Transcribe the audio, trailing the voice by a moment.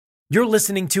You're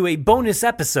listening to a bonus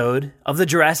episode of the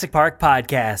Jurassic Park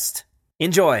podcast.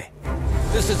 Enjoy.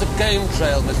 This is a game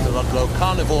trail, Mr. Ludlow.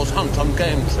 Carnivores hunt on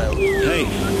game trails. Hey,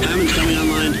 Hammond's coming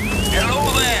online. Hello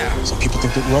there! Some people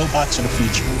think that robots are the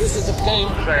future. This is a game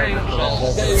trail,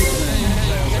 Mr.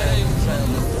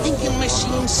 Thinking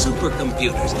machine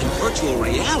supercomputers and virtual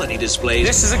reality displays.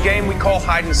 This is a game we call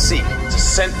hide and seek. It's a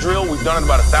scent drill. We've done it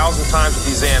about 1,000 times with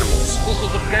these animals. This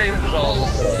is a game trail.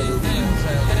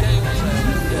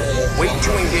 Wait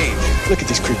to engage. Look at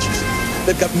these creatures.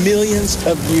 They've got millions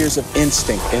of years of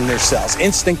instinct in their cells.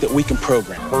 Instinct that we can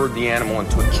program. Herd the animal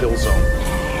into a kill zone.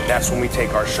 That's when we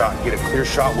take our shot. Get a clear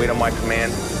shot, wait on my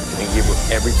command, and give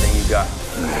with everything you got.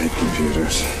 I hate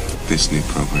computers. This new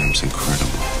program's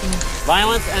incredible.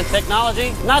 Violence and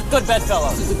technology, not good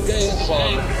bedfellows. This is a game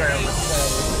trail.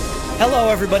 Hello,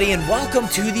 everybody, and welcome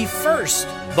to the first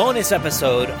bonus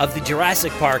episode of the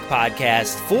Jurassic Park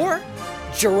podcast for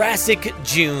Jurassic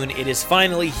June. It is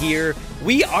finally here.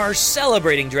 We are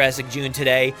celebrating Jurassic June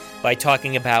today by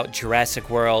talking about Jurassic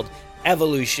World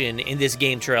Evolution in this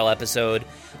Game Trail episode.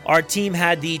 Our team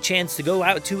had the chance to go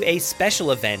out to a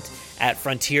special event at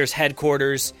Frontier's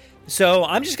headquarters. So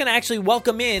I'm just going to actually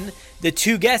welcome in the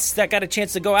two guests that got a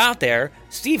chance to go out there,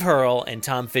 Steve Hurl and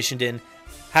Tom Fishenden.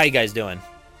 How you guys doing?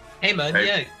 Hey, man. Hey.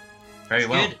 Yeah. Very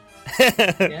well.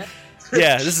 Yeah.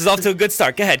 Yeah, this is off to a good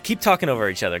start. Go ahead. Keep talking over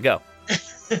each other. Go.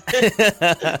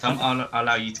 Tom, I'll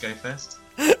allow you to go first.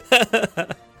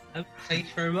 Thank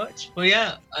you very much. Well,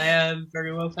 yeah, I am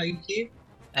very well, thank you.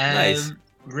 Nice.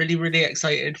 Really, really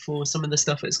excited for some of the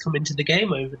stuff that's come into the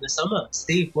game over the summer.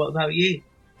 Steve, what about you?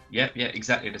 Yeah,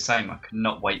 exactly the same. I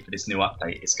cannot wait for this new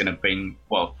update. It's going to bring,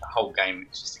 the whole game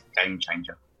is just a game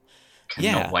changer.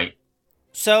 Cannot wait.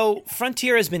 So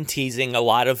Frontier has been teasing a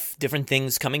lot of different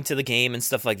things coming to the game and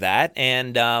stuff like that.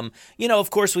 And, of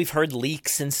course, we've heard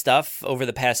leaks and stuff over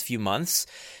the past few months.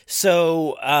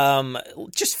 So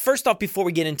just first off, before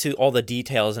we get into all the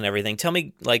details and everything, tell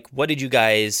me, what did you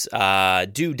guys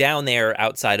do down there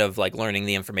outside of, learning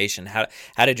the information? How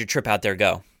did your trip out there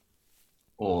go?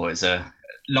 Oh, it's a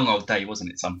long old day,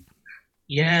 wasn't it, Tom?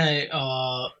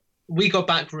 Yeah, we got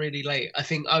back really late. I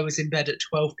think I was in bed at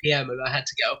 12 p.m. and I had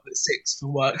to get up at 6 for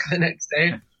work the next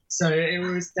day. So it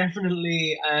was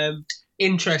definitely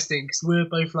interesting because we were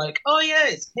both like, oh yeah,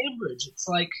 it's Cambridge. It's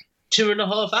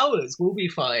 2.5 hours. We'll be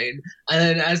fine. And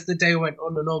then as the day went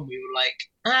on and on, we were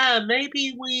like,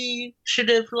 maybe we should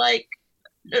have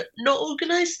not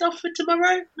organised stuff for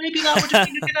tomorrow. Maybe that would have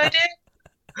been a good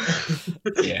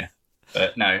idea. Yeah.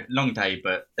 But no, long day,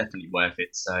 but definitely worth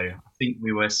it. So I think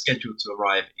we were scheduled to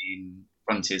arrive in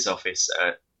Frontier's office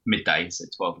at midday, so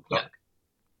 12 o'clock.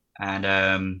 Yeah.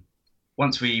 And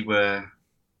once we were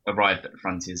arrived at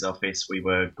Frontier's office, we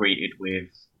were greeted with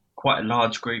quite a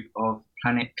large group of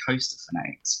Planet Coaster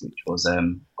fanatics, which was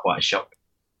quite a shock.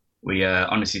 We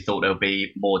honestly thought there would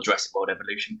be more Jurassic World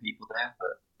Evolution people there,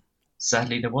 but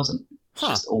sadly there wasn't. It's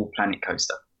just all Planet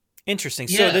Coaster. Interesting.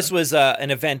 Yeah. So this was an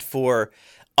event for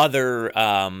other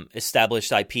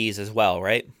established IPs as well,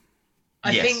 right?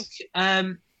 I Yes. think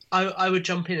I would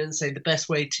jump in and say the best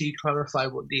way to clarify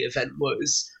what the event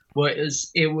was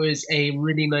it was a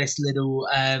really nice little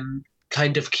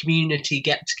kind of community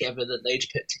get-together that they'd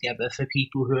put together for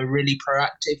people who are really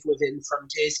proactive within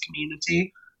Frontier's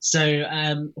community. So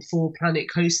for Planet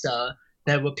Coaster,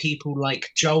 there were people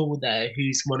like Joel there,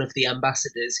 who's one of the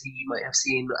ambassadors who you might have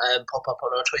seen pop up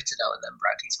on our Twitter now and then,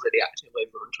 Brad. He's really active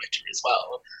over on Twitter as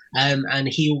well. And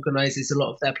he organises a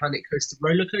lot of their Planet Coaster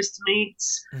roller coaster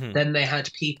meets. Mm-hmm. Then they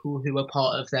had people who were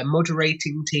part of their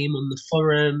moderating team on the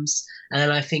forums.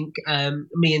 And I think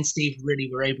me and Steve really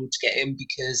were able to get in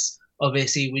because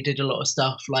obviously we did a lot of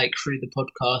stuff through the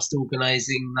podcast,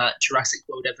 organising that Jurassic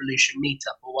World Evolution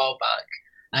meetup a while back.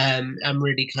 And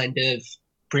really kind of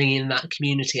bringing that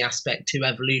community aspect to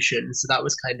Evolution. So that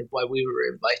was kind of why we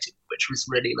were invited, which was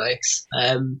really nice.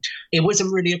 It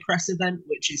wasn't really a press event,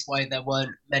 which is why there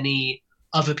weren't many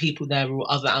other people there or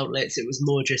other outlets. It was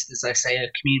more just, as I say,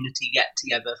 a community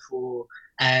get-together for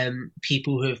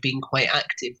people who have been quite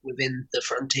active within the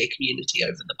Frontier community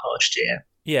over the past year.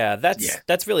 Yeah,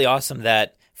 that's really awesome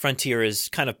that Frontier is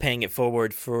kind of paying it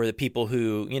forward for the people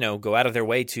who, go out of their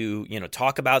way to,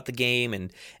 talk about the game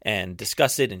and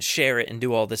discuss it and share it and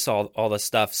do all this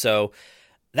stuff. So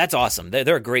that's awesome.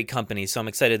 They're a great company. So I'm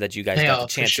excited that you guys got the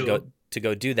chance to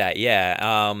go do that.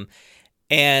 Yeah.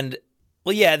 And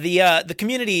Well, yeah, the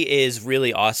community is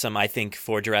really awesome, I think,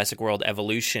 for Jurassic World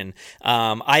Evolution.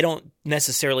 I don't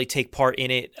necessarily take part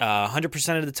in it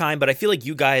 100% of the time, but I feel like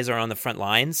you guys are on the front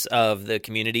lines of the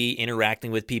community,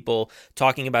 interacting with people,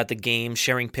 talking about the game,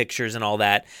 sharing pictures and all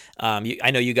that. I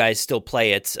know you guys still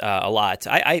play it a lot.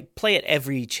 I play it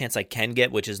every chance I can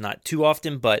get, which is not too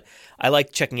often, but I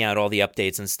like checking out all the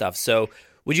updates and stuff. So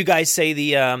would you guys say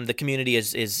the community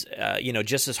is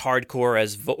just as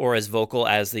hardcore or as vocal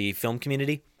as the film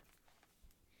community?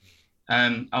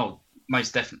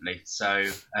 Most definitely. So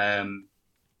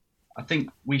I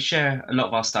think we share a lot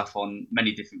of our stuff on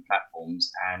many different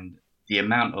platforms, and the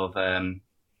amount of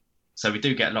so we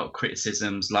do get a lot of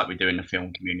criticisms, like we do in the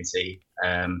film community.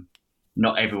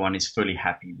 Not everyone is fully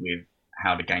happy with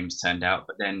how the games turned out,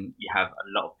 but then you have a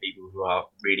lot of people who are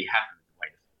really happy with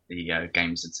the way the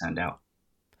games have turned out.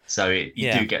 So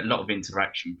you do get a lot of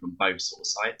interaction from both sort of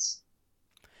sides.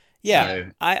 Yeah,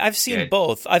 so, I've seen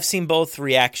both. I've seen both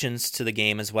reactions to the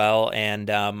game as well, and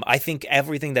I think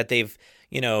everything that they've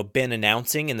been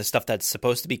announcing and the stuff that's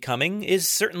supposed to be coming is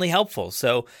certainly helpful.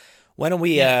 So why don't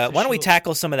we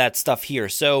tackle some of that stuff here?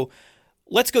 So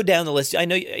let's go down the list. I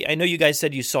know you guys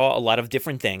said you saw a lot of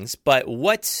different things, but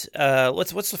what's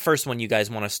the first one you guys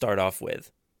want to start off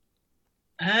with?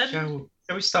 Shall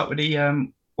we start with the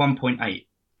 1.8?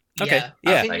 Okay.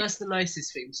 Yeah, I think that's the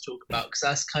nicest thing to talk about, because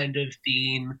that's kind of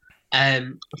been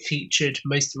featured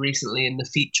most recently in the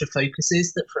feature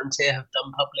focuses that Frontier have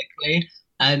done publicly.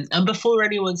 And before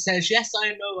anyone says, yes, I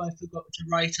know I forgot to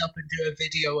write up and do a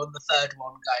video on the third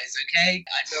one, guys, okay?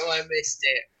 I know I missed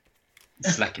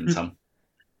it. Slacking, Tom.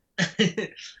 I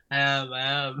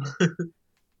am.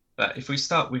 But if we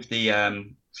start with the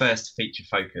first feature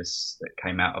focus that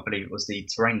came out, I believe it was the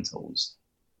terrain tools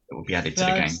that will be added to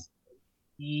the game.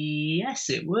 Yes,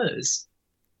 it was.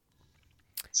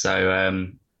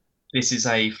 So this is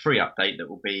a free update that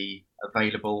will be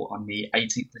available on the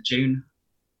 18th of June.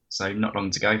 So not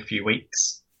long to go, a few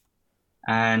weeks.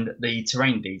 And the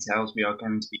terrain details, we are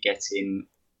going to be getting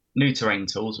new terrain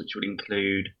tools, which will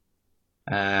include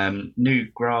new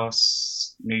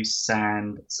grass, new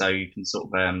sand. So you can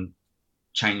sort of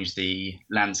change the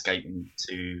landscape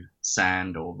into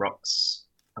sand or rocks,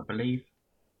 I believe.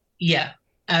 Yeah.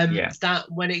 That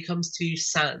when it comes to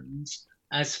sand,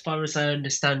 as far as I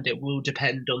understand, it will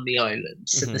depend on the island.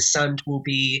 So the sand will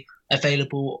be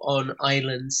available on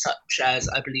islands such as,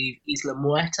 I believe, Isla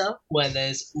Muerta, where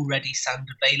there's already sand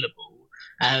available,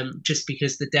 just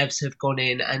because the devs have gone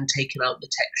in and taken out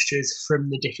the textures from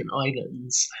the different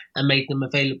islands and made them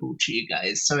available to you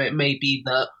guys. So it may be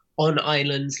that on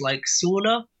islands like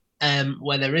Sorna,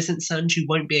 where there isn't sand, you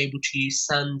won't be able to use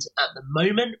sand at the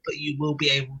moment, but you will be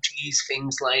able to use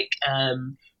things like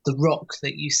the rock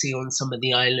that you see on some of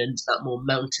the islands, that more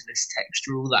mountainous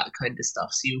texture, all that kind of stuff.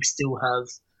 So you'll still have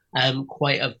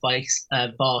quite a vast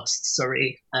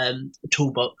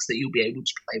toolbox that you'll be able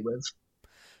to play with.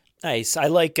 Nice. I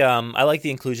like the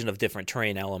inclusion of different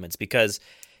terrain elements, because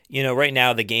right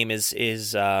now the game is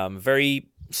very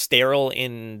sterile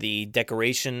in the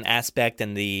decoration aspect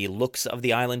and the looks of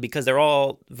the island, because they're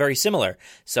all very similar.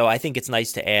 So I think it's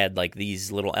nice to add like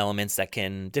these little elements that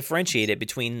can differentiate it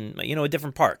between a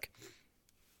different park.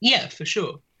 Yeah, for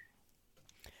sure.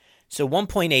 So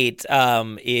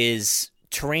 1.8 is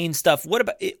terrain stuff. What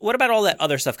about all that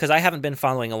other stuff? Because I haven't been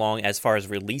following along as far as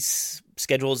release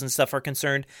schedules and stuff are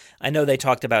concerned. I know they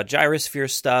talked about gyrosphere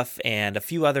stuff and a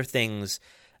few other things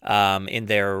in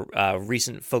their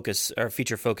recent focus or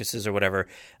feature focuses or whatever.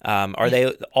 Are they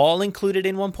all included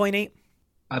in 1.8?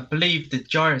 I believe the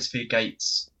gyrosphere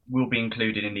gates will be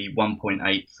included in the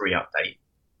 1.8 free update.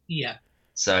 Yeah.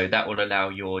 So that will allow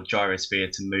your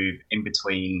gyrosphere to move in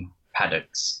between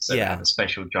paddocks. So they have a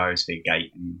special gyrosphere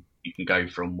gate, and you can go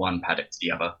from one paddock to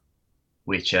the other,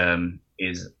 which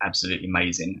is absolutely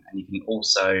amazing. And you can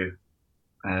also,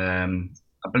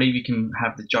 I believe you can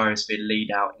have the gyrosphere lead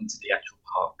out into the actual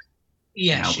park.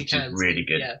 Yeah, now, which is really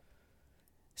good. Yeah.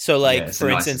 So, for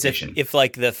instance, if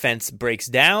like the fence breaks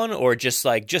down, or just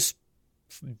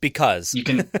because you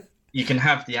can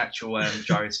have the actual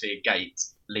gyrosphere gate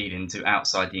leading to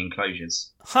outside the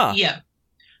enclosures. Huh. Yeah.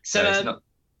 So,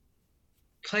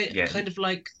 kind of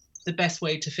like the best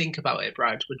way to think about it,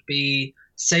 Brad, would be,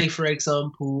 say, for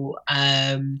example,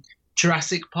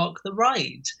 Jurassic Park the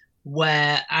ride,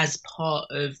 where as part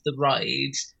of the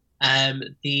ride,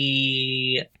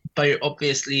 the boat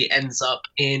obviously ends up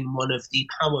in one of the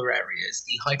power areas,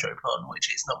 the hydro plant, which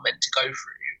it's not meant to go through.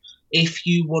 If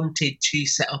you wanted to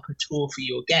set up a tour for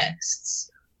your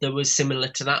guests that was similar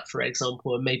to that, for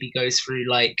example, and maybe goes through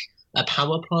like a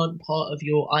power plant part of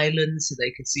your island, so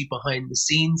they can see behind the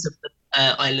scenes of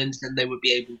island, then they would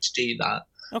be able to do that.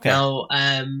 Okay. Now,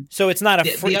 so it's not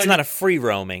not a free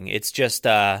roaming. It's just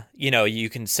you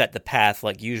can set the path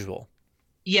like usual.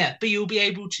 Yeah, but you'll be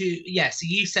able to. Yeah, so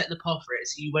you set the path for it,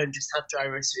 so you won't just have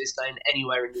gyrospheres going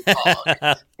anywhere in your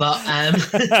park. But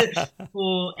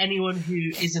for anyone who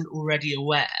isn't already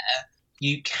aware,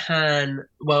 you can.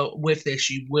 Well, with this,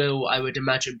 you will, I would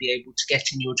imagine, be able to get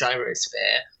in your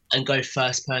gyrosphere and go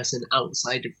first person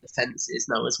outside of the fences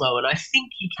now as well. And I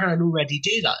think you can already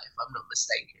do that, if I'm not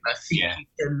mistaken. I think you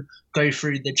can go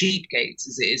through the Jeep gates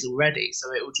as it is already.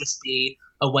 So it will just be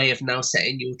a way of now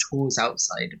setting your tours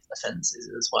outside of the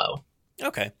fences as well.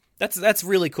 Okay. That's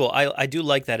really cool. I do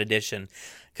like that addition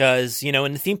because,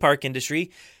 in the theme park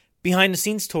industry, behind the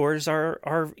scenes tours are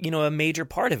a major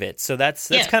part of it. So that's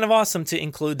kind of awesome to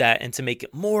include that and to make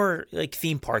it more like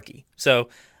theme parky. So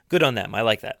good on them. I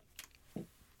like that.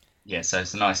 Yeah, so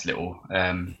it's a nice little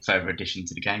further addition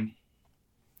to the game.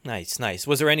 Nice.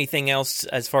 Was there anything else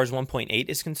as far as 1.8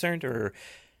 is concerned, or?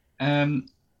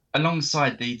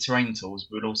 Alongside the terrain tools,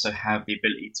 we would also have the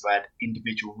ability to add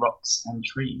individual rocks and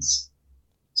trees.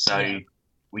 So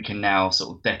we can now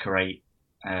sort of decorate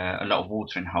a lot of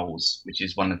watering holes, which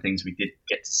is one of the things we did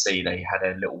get to see. They had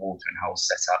a little watering hole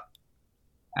set up,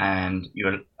 and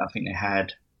I think they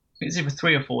had, it was either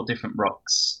 3 or 4 different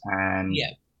rocks, and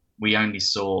we only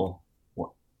saw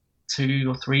 2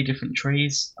 or 3 different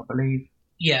trees, I believe.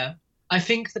 Yeah, I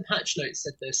think the patch notes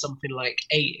said there's something like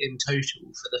 8 in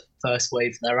total for the first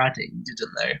wave they're adding,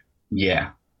 didn't they?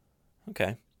 Yeah.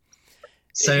 Okay.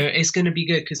 So it's going to be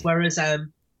good because whereas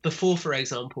before, for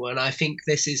example, and I think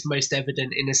this is most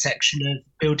evident in a section of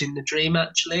Building the Dream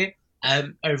actually,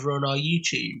 over on our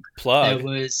YouTube, there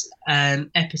was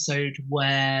an episode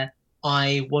where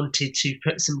I wanted to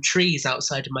put some trees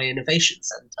outside of my innovation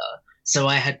centre. So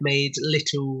I had made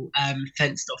little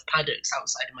fenced off paddocks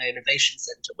outside of my innovation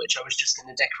centre, which I was just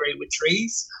going to decorate with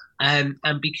trees. And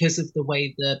because of the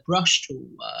way the brush tool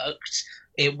worked,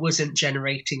 it wasn't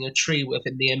generating a tree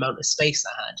within the amount of space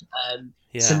I had.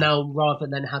 So now rather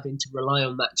than having to rely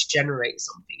on that to generate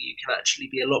something, you can actually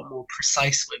be a lot more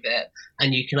precise with it,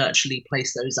 and you can actually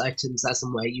place those items as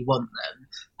and where you want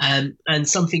them. And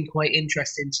something quite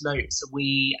interesting to note, so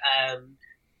we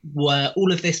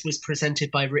all of this was presented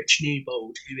by Rich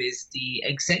Newbold, who is the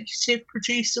executive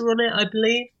producer on it, I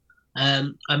believe.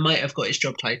 I might have got his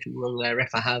job title wrong there.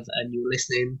 If I have, and you're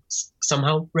listening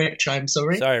somehow, Rich, I'm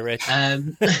sorry. Sorry, Rich.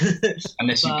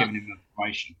 Unless you've given him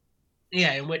information.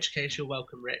 Yeah, in which case you're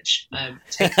welcome, Rich.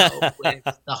 Take that up with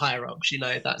the higher ups.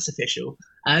 That's official.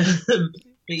 But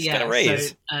yeah,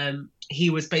 so he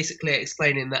was basically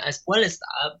explaining that as well as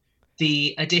that,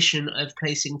 the addition of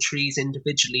placing trees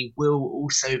individually will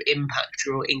also impact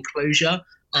your enclosure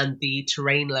and the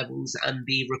terrain levels and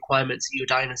the requirements of your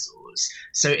dinosaurs.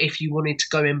 So if you wanted to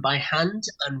go in by hand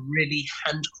and really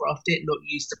handcraft it, not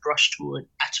use the brush tool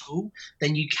at all,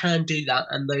 then you can do that,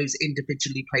 and those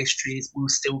individually placed trees will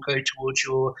still go towards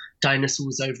your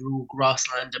dinosaurs' overall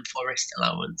grassland and forest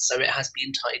allowance. So it has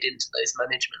been tied into those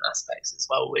management aspects as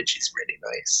well, which is really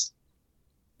nice.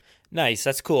 Nice,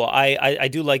 that's cool. I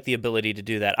do like the ability to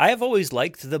do that. I have always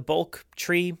liked the bulk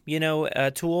tree,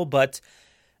 tool, but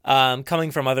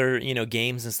coming from other,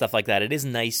 games and stuff like that, it is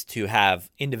nice to have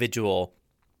individual,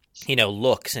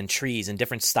 looks and trees and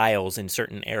different styles in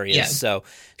certain areas. Yeah. So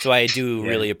I do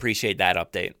really appreciate that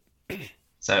update.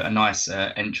 So a nice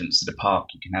entrance to the park,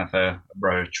 you can have a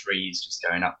row of trees just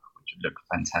going up, which would look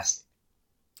fantastic.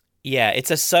 Yeah, it's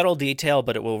a subtle detail,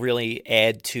 but it will really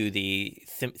add to the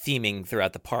theming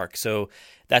throughout the park. So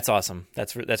that's awesome.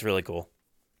 That's really cool.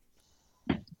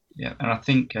 Yeah, and I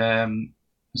think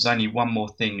there's only one more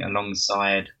thing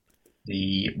alongside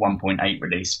the 1.8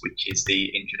 release, which is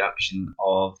the introduction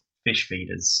of fish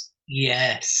feeders.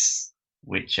 Yes.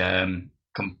 Which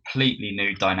completely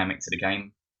new dynamic to the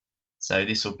game. So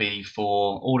this will be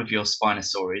for all of your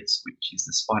Spinosaurids, which is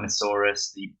the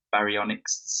Spinosaurus, the Baryonyx,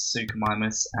 the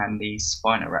Suchomimus, and the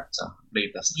Spinoraptor. I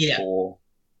believe that's the 4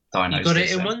 dinos. You got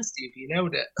it in one, Steve. You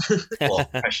nailed it. Well,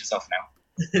 pressure's off now.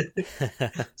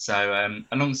 So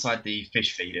alongside the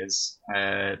fish feeders,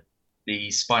 the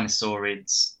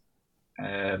Spinosaurids,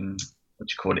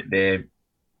 their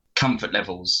comfort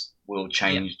levels will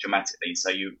change dramatically. So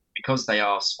because they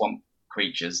are swamp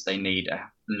creatures, they need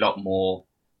a lot more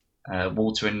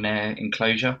water in their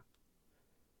enclosure,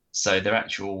 so their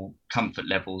actual comfort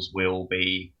levels will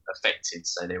be affected,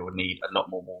 so they will need a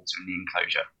lot more water in the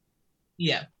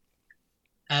enclosure.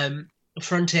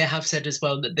 Frontier have said as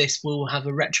well that this will have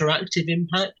a retroactive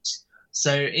impact,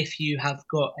 so if you have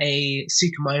got a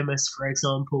Suchomimus, for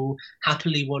example,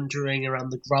 happily wandering around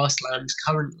the grassland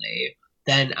currently,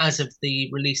 then as of the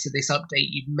release of this update,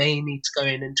 you may need to go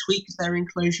in and tweak their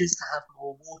enclosures to have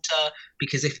more water,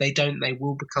 because if they don't, they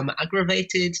will become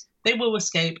aggravated, they will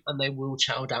escape, and they will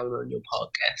chow down on your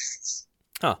park guests.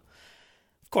 Huh.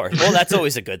 Of course. Well, that's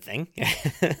always a good thing.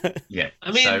 Yeah.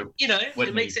 I mean, so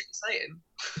it makes it exciting.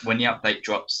 When the update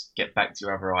drops, get back to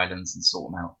your other islands and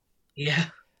sort them out. Yeah.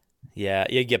 Yeah,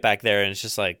 you get back there and it's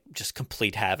just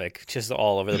complete havoc, just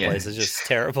all over the place. It's just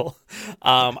terrible.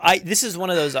 This is one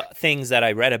of those things that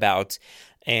I read about,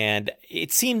 and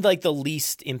it seemed like the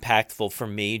least impactful for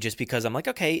me, just because I'm like,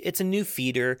 okay, it's a new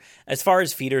feeder. As far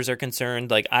as feeders are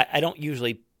concerned, like I don't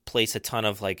usually place a ton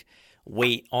of like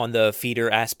weight on the feeder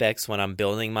aspects when I'm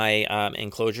building my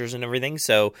enclosures and everything.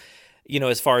 So,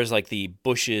 as far as like the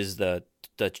bushes, the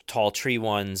tall tree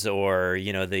ones, or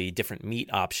the different meat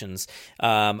options,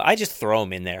 I just throw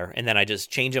them in there and then I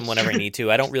just change them whenever I need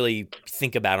to. I don't really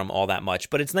think about them all that much,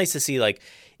 but it's nice to see like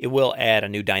it will add a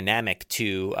new dynamic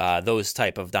to those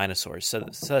type of dinosaurs. So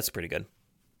that's pretty good.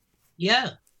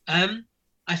 Yeah.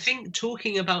 I think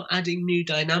talking about adding new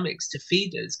dynamics to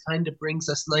feeders kind of brings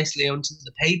us nicely onto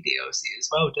the paid DLC as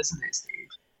well, doesn't it, Steve?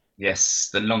 Yes,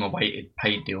 the long-awaited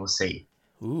paid DLC.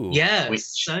 Ooh. Yeah.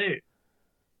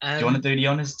 Do you want to do the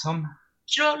honours, Tom?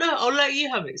 Sure, no, I'll let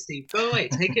you have it, Steve. Go away,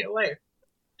 take it away.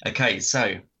 Okay,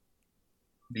 so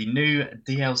the new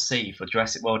DLC for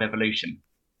Jurassic World Evolution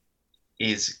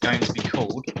is going to be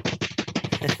called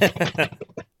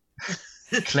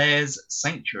Claire's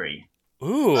Sanctuary.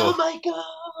 Ooh. Oh my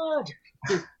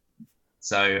god!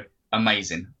 So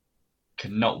amazing.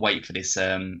 Cannot wait for this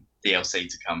DLC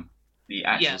to come. The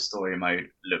actual story mode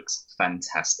looks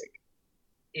fantastic.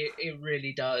 It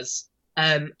really does.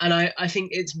 And I think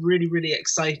it's really, really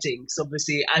exciting because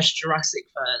obviously as Jurassic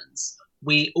fans,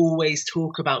 we always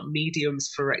talk about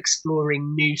mediums for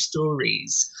exploring new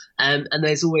stories. And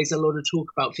there's always a lot of talk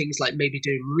about things like maybe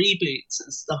doing reboots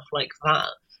and stuff like that.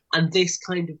 And this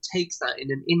kind of takes that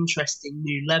in an interesting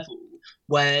new level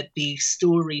where the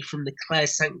story from the Claire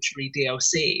Sanctuary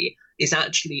DLC is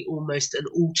actually almost an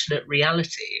alternate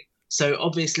reality. So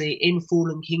obviously in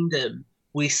Fallen Kingdom,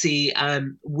 we see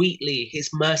Wheatley, his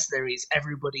mercenaries,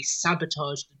 everybody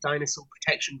sabotage the Dinosaur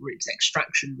Protection Group's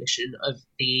extraction mission of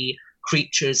the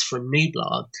creatures from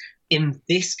Nublar. In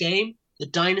this game, the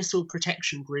Dinosaur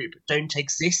Protection Group don't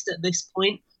exist at this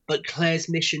point, but Claire's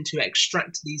mission to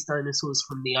extract these dinosaurs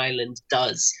from the island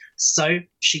does. So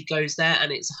she goes there,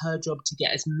 and it's her job to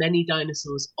get as many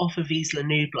dinosaurs off of Isla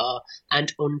Nublar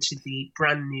and onto the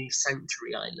brand new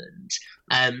Sanctuary Island.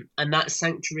 And that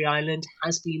Sanctuary Island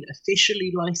has been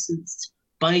officially licensed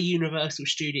by Universal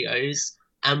Studios,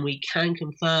 and we can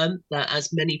confirm that,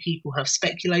 as many people have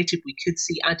speculated we could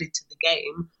see added to the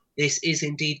game, this is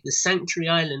indeed the Sanctuary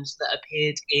Island that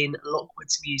appeared in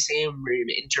Lockwood's museum room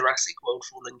in Jurassic World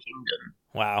Fallen Kingdom.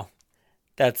 Wow.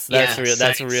 That's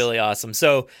really awesome.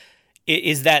 So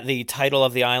is that the title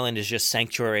of the island is just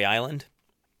Sanctuary Island?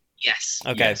 Yes.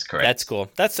 Okay. Yes, correct. That's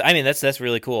cool. That's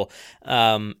really cool.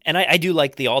 And I do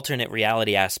like the alternate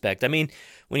reality aspect. I mean,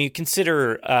 when you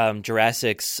consider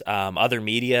Jurassic's other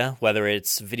media, whether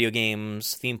it's video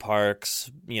games, theme parks,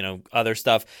 other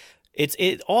stuff,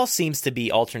 it all seems to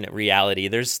be alternate reality.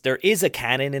 There is a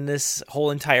canon in this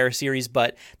whole entire series,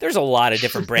 but there's a lot of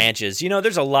different branches.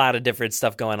 There's a lot of different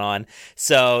stuff going on.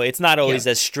 So it's not always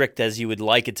as strict as you would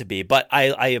like it to be. But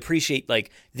I appreciate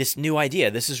like this new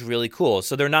idea. This is really cool.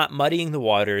 So they're not muddying the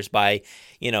waters by,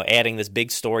 adding this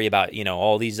big story about,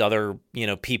 all these other,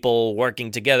 people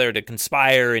working together to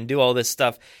conspire and do all this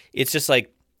stuff. It's just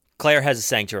like Claire has a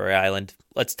sanctuary island.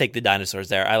 Let's take the dinosaurs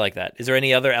there. I like that. Is there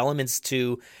any other elements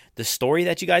to the story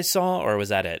that you guys saw, or was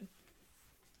that it?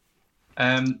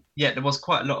 There was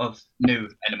quite a lot of new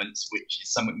elements, which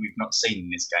is something we've not seen in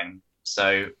this game.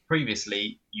 So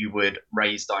previously, you would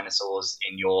raise dinosaurs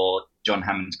in your John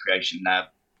Hammond's creation lab,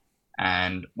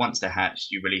 and once they're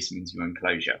hatched, you release them into your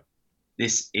enclosure.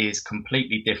 This is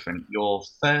completely different. Your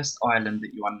first island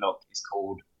that you unlock is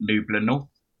called Nublar North.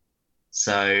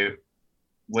 So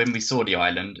when we saw the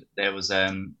island, there was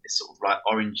this sort of like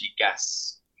orangey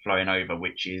gas flowing over,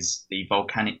 which is the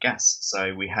volcanic gas.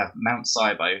 So we have Mount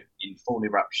Sibo in full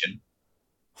eruption.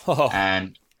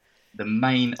 And the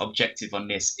main objective on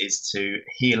this is to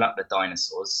heal up the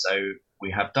dinosaurs. So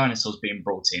we have dinosaurs being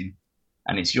brought in,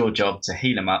 and it's your job to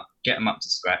heal them up, get them up to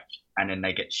scratch, and then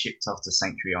they get shipped off to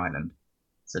Sanctuary Island.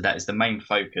 So that is the main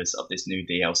focus of this new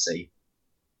DLC.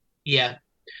 Yeah.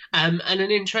 And an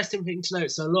interesting thing to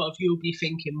note, so a lot of you will be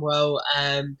thinking, well,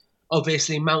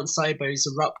 obviously Mount Sibo is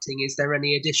erupting. Is there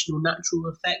any additional natural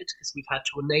effect? Because we've had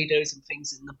tornadoes and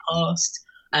things in the past.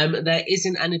 There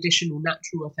isn't an additional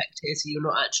natural effect here, so you're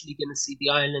not actually going to see the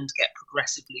island get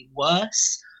progressively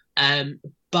worse.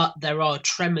 But there are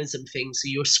tremors and things, so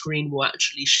your screen will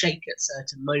actually shake at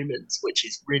certain moments, which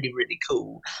is really, really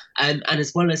cool. And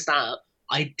as well as that,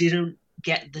 I didn't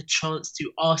get the chance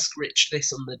to ask Rich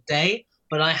this on the day,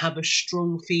 but I have a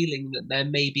strong feeling that there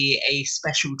may be a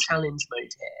special challenge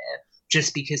mode here,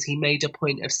 just because he made a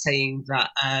point of saying that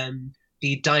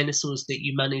the dinosaurs that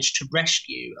you manage to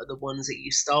rescue are the ones that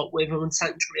you start with on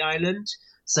Sanctuary Island.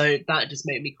 So that just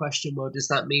made me question, well, does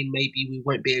that mean maybe we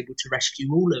won't be able to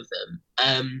rescue all of them?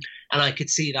 And I could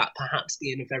see that perhaps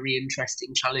being a very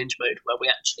interesting challenge mode where we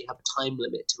actually have a time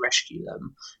limit to rescue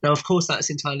them. Now, of course, that's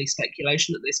entirely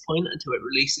speculation at this point until it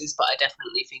releases, but I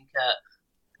definitely think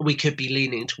we could be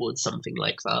leaning towards something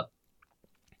like that.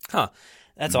 Huh.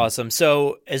 That's awesome.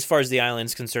 So as far as the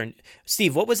island's concerned,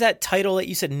 Steve, what was that title that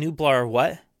you said, Nublar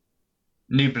what?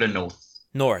 Nublar North.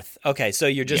 North. Okay, so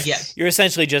you're just you're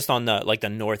essentially just on the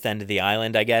north end of the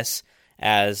island, I guess.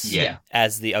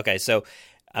 Okay, so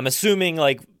I'm assuming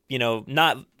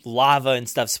not lava and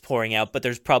stuff's pouring out, but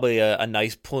there's probably a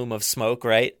nice plume of smoke,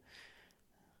 right?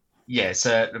 Yeah,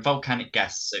 so the volcanic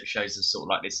gas, so it shows us sort of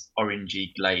like this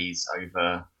orangey glaze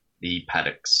over the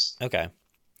paddocks. Okay.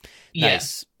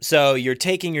 Nice. Yeah. So you're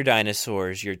taking your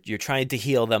dinosaurs, you're trying to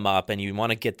heal them up, and you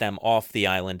want to get them off the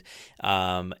island.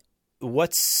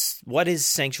 What is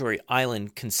Sanctuary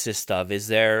Island consist of? Is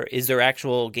there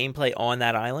actual gameplay on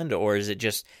that island, or is it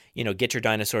just get your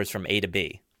dinosaurs from A to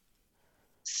B?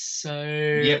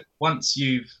 So once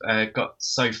you've got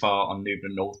so far on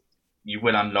Nublar North, you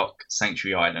will unlock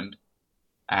Sanctuary Island,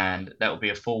 and that will be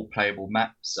a full playable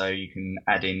map. So you can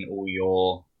add in all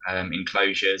your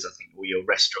enclosures, I think all your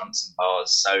restaurants and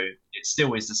bars. So it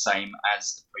still is the same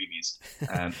as the previous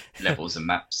levels and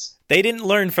maps. They didn't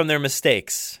learn from their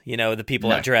mistakes, the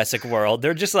people at Jurassic World.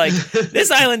 They're just like,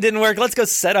 this island didn't work. Let's go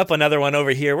set up another one over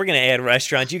here. We're going to add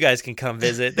restaurants. You guys can come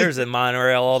visit. There's a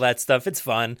monorail, all that stuff. It's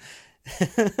fun.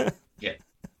 Yeah.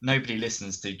 Nobody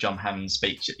listens to John Hammond's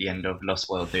speech at the end of Lost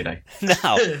World, do they?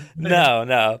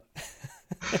 No.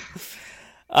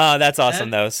 That's awesome,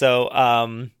 though. So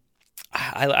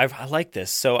I like this.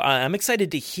 So I'm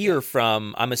excited to hear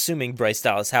from, I'm assuming Bryce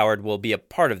Dallas Howard will be a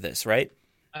part of this, right?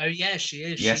 Oh, yeah, she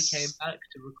is. Yes. She came back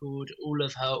to record all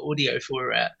of her audio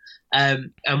for it.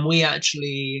 And we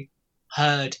actually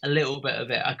heard a little bit of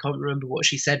it. I can't remember what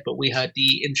she said, but we heard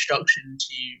the introduction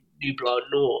to Nublar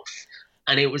North.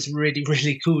 And it was really,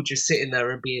 really cool just sitting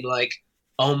there and being like,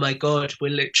 oh my God,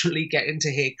 we're literally getting to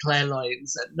hear Claire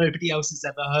lines that nobody else has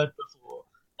ever heard before.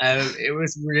 It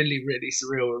was really, really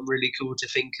surreal and really cool to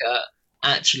think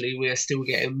actually we are still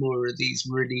getting more of these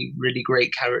really, really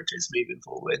great characters moving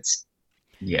forwards.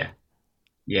 Yeah.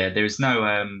 There's no.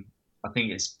 I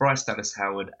think it's Bryce Dallas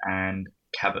Howard and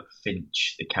Cabot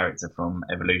Finch, the character from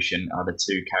Evolution, are the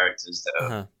two characters that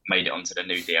have made it onto the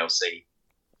new DLC.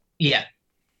 Yeah,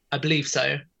 I believe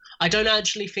so. I don't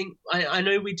actually think. I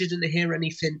know we didn't hear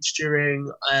any Finch during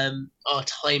our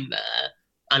time there,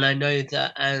 and I know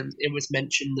that it was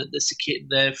mentioned that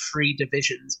the 3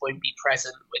 divisions won't be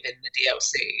present within the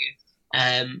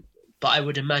DLC. But I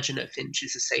would imagine that Finch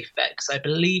is a safe bet, because I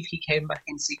believe he came back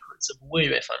in Secrets of Wu,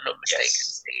 if I'm not mistaken.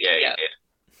 Yes. Yeah, he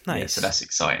did. Nice. Yeah, so that's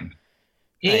exciting.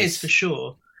 It is, for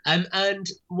sure. And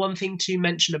one thing to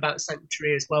mention about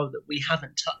Sanctuary as well that we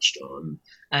haven't touched on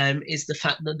is the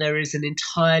fact that there is an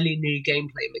entirely new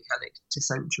gameplay mechanic to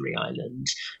Sanctuary Island.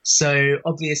 So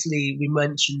obviously we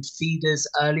mentioned feeders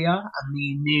earlier and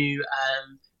the new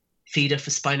feeder for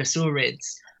Spinosaurids.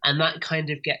 And that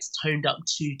kind of gets toned up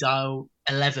to dial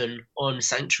 11 on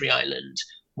Sanctuary Island,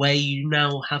 where you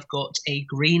now have got a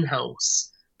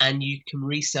greenhouse and you can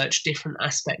research different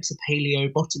aspects of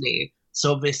paleobotany.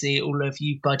 So obviously all of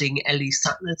you budding Ellie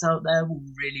Sattlers out there will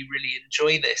really, really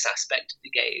enjoy this aspect of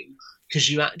the game, because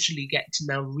you actually get to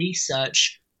now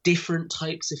research different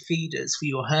types of feeders for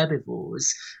your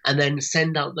herbivores and then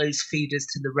send out those feeders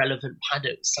to the relevant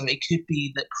paddocks. So it could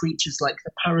be that creatures like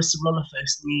the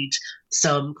Parasaurolophus need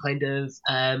some kind of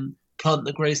plant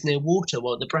that grows near water,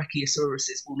 while the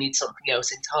Brachiosauruses will need something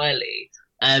else entirely.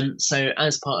 So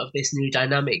as part of this new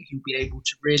dynamic, you'll be able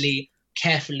to really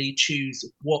carefully choose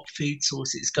what food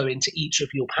sources go into each of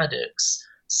your paddocks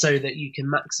so that you can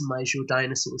maximize your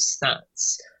dinosaur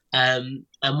stats. And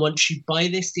once you buy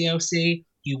this DLC,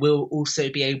 you will also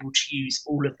be able to use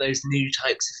all of those new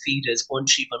types of feeders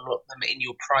once you've unlocked them in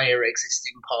your prior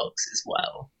existing parks as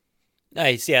well.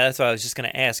 Nice. Yeah, that's what I was just going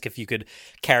to ask, if you could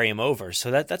carry him over.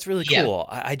 So that's really cool.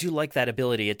 I do like that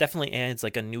ability. It definitely adds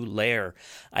like a new layer,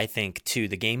 I think, to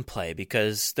the gameplay,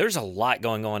 because there's a lot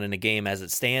going on in a game as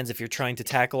it stands if you're trying to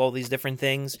tackle all these different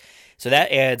things. So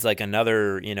that adds like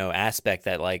another, aspect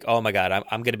that like, oh my God,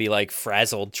 I'm going to be like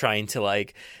frazzled trying to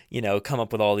like, come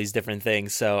up with all these different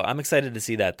things. So I'm excited to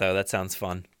see that, though. That sounds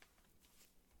fun.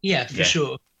 Yeah, for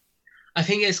sure. I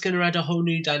think it's going to add a whole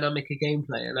new dynamic of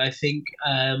gameplay, and I think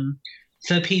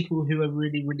for people who are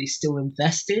really, really still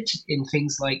invested in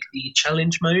things like the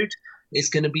challenge mode, it's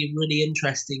going to be really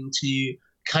interesting to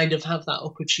kind of have that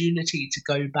opportunity to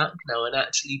go back now and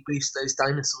actually boost those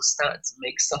dinosaur stats and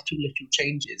make subtle little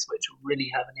changes which will really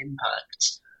have an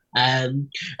impact.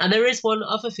 And there is one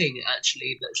other thing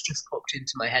actually that's just popped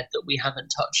into my head that we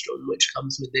haven't touched on, which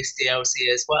comes with this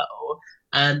DLC as well,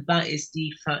 and that is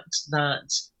the fact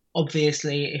that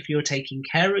obviously, if you're taking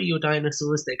care of your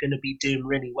dinosaurs, they're going to be doing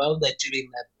really well. They're doing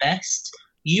their best.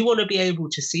 You want to be able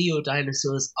to see your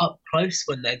dinosaurs up close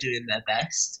when they're doing their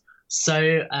best.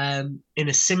 So, in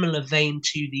a similar vein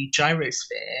to the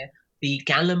gyrosphere, the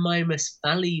Gallimimus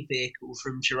Valley vehicle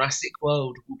from Jurassic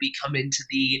World will be coming to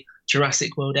the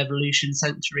Jurassic World Evolution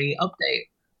Sanctuary update.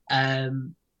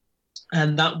 And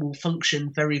that will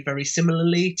function very, very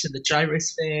similarly to the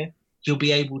gyrosphere. You'll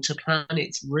be able to plan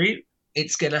its route.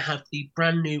 It's going to have the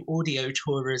brand new audio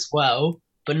tour as well.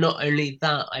 But not only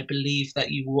that, I believe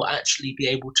that you will actually be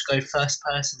able to go first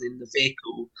person in the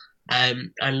vehicle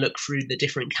and look through the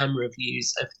different camera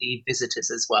views of the visitors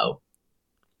as well.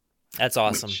 That's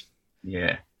awesome.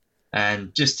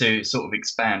 And just to sort of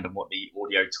expand on what the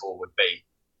audio tour would be.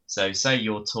 So say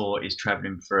your tour is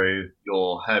travelling through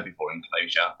your herbivore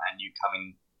enclosure and you come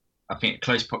in, I think,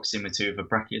 close proximity of a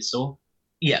brachiosaur.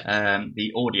 Yeah.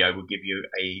 The audio will give you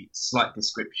a slight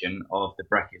description of the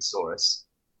Brachiosaurus.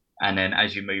 And then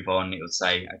as you move on, it will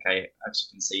say, okay, as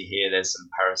you can see here, there's some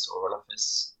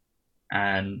Parasaurolophus.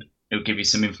 And it'll give you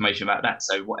some information about that.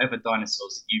 So whatever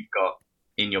dinosaurs that you've got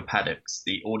in your paddocks,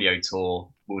 the audio tour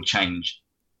will change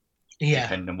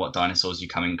depending on what dinosaurs you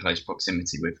come in close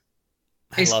proximity with.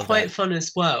 It's quite fun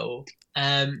as well.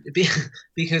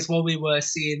 Because while we were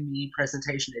seeing the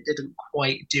presentation, it didn't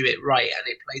quite do it right, and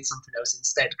it played something else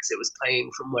instead because it was playing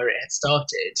from where it had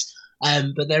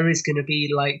started. But there is going to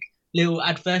be like little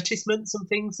advertisements and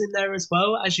things in there as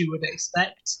well, as you would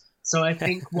expect. So I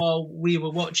think while we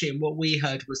were watching, what we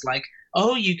heard was like,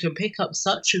 oh, you can pick up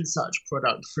such and such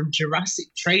product from Jurassic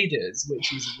Traders,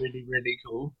 which is really, really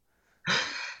cool.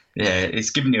 Yeah,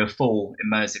 it's giving you a full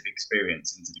immersive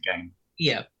experience into the game.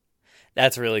 Yeah.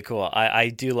 That's really cool. I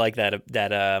do like that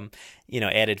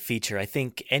added feature. I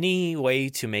think any way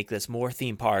to make this more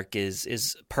theme park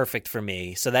is perfect for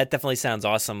me. So that definitely sounds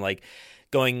awesome. Like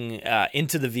going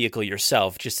into the vehicle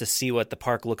yourself just to see what the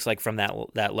park looks like from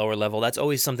that lower level. That's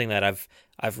always something that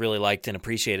I've really liked and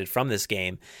appreciated from this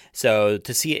game. So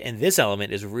to see it in this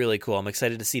element is really cool. I'm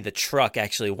excited to see the truck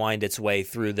actually wind its way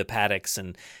through the paddocks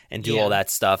and do all that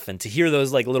stuff, and to hear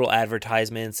those like little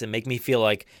advertisements and make me feel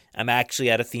like I'm actually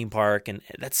at a theme park, and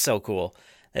that's so cool.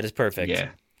 That is perfect.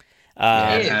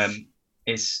 Yeah.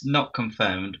 It's not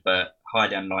confirmed, but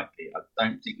highly unlikely. I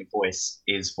don't think the voice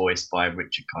is voiced by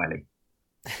Richard Kiley.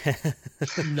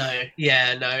 No.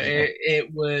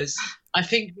 It was. I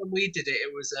think when we did it,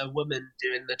 it was a woman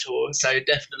doing the tour, so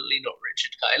definitely not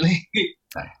Richard Kiley.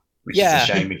 No, which is a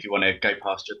shame if you want to go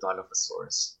past your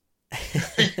Dilophosaurus.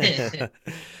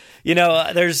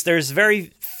 There's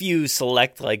very few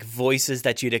select like voices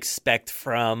that you'd expect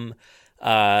from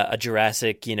a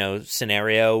Jurassic,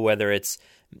 scenario, whether it's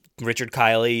Richard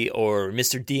Kiley or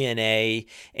Mr. DNA,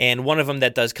 and one of them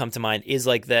that does come to mind is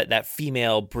like that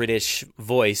female British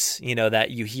voice,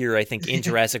 that you hear, I think, in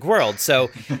Jurassic World. So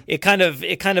it kind of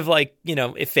like,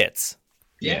 it fits.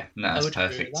 Yeah, no, that's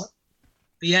perfect.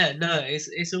 Yeah, no,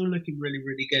 it's all looking really,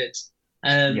 really good.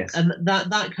 Yes. And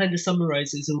that kind of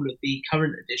summarizes all of the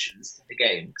current additions to the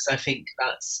game, because I think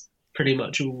that's pretty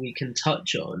much all we can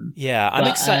touch on. Yeah,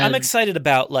 I'm excited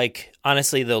about, like,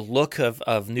 honestly, the look of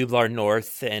Nublar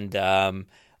North and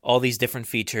all these different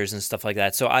features and stuff like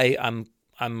that. So I'm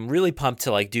really pumped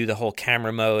to like do the whole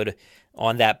camera mode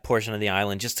on that portion of the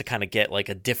island just to kind of get like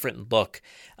a different look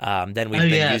than we've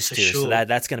been used to. Sure. So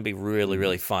that's going to be really,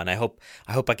 really fun. I hope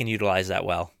I can utilize that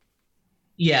well.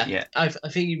 Yeah. I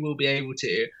think you will be able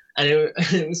to. And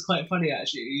it was quite funny,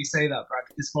 actually, you say that, Brad,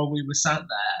 because while we were sat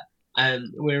there,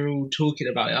 and we were all talking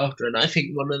about it after, and I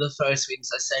think one of the first things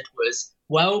I said was,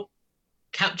 well,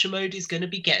 capture mode is going to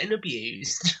be getting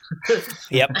abused.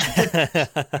 Yep.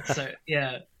 So,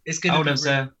 yeah, it's going to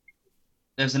be...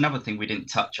 There's another thing we didn't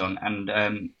touch on, and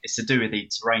it's to do with the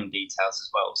terrain details as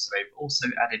well. So they've also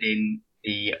added in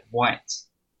the white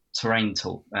terrain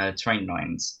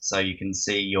lines, so you can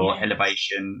see your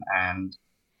elevation, and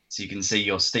so you can see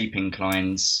your steep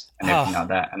inclines and everything like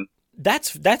that. And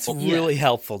that's really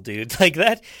helpful, dude. Like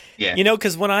that,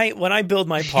 because when I build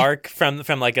my park from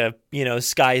like a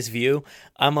sky's view,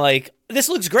 I'm like, this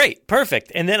looks great,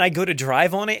 perfect. And then I go to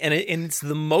drive on it, and it's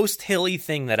the most hilly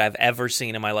thing that I've ever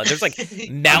seen in my life. There's like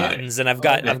mountains, and I've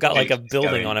got like a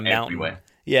building on a mountain. Everywhere.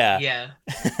 Yeah.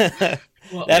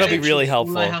 Well, that'll be really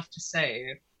helpful. All I have to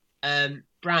say,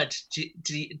 Brad,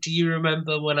 do you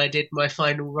remember when I did my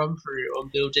final run through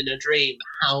on Building a Dream,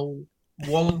 how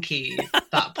wonky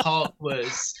that park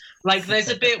was? Like, there's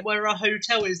a bit where a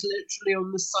hotel is literally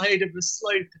on the side of a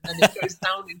slope, and then it goes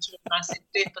down into a massive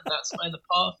dip, and that's where the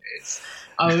path is.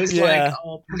 I was like,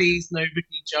 oh, please,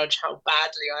 nobody judge how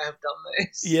badly I have done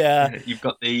this. Yeah. You've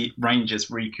got the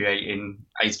Rangers recreating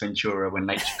Ace Ventura when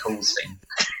nature calls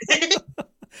thing.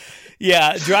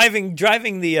 Yeah, driving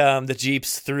the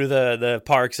Jeeps through the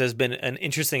parks has been an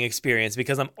interesting experience,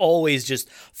 because I'm always just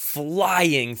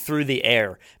flying through the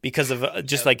air because of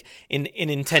just like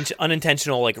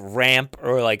unintentional like ramp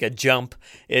or like a jump.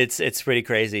 It's pretty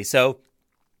crazy. So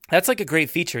that's like a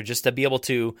great feature, just to be able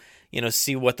to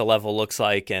see what the level looks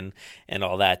like and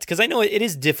all that. Because I know it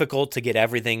is difficult to get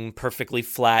everything perfectly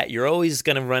flat. You're always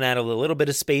going to run out of a little bit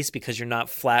of space because you're not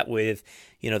flat with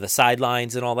the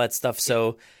sidelines and all that stuff.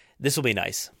 So this will be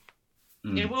nice.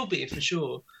 It will be, for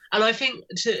sure. And I think,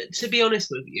 to be honest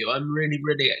with you, I'm really,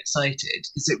 really excited,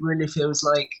 because it really feels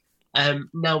like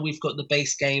now we've got the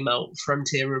base game out,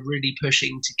 Frontier are really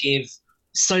pushing to give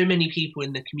so many people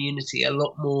in the community a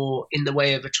lot more in the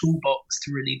way of a toolbox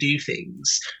to really do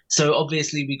things. So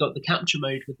obviously we got the capture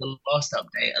mode with the last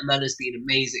update, and that has been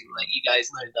amazing. Like, you guys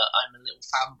know that I'm a little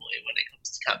fanboy when it comes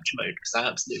to capture mode, because I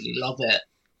absolutely love it.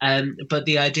 But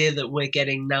the idea that we're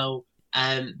getting now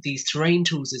these terrain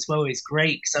tools as well is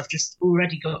great, because I've just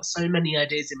already got so many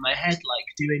ideas in my head, like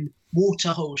doing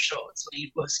waterhole shots where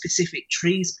you've got specific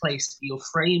trees placed for your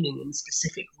framing and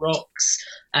specific rocks.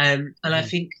 And I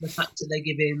think the fact that they're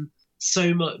giving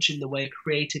so much in the way of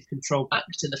creative control back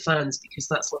to the fans, because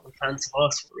that's what the fans have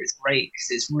asked for, is great, because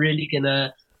it's really going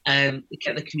to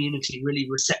get the community really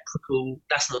reciprocal.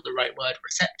 That's not the right word.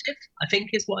 Receptive, I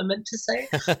think, is what I meant to say.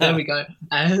 There we go.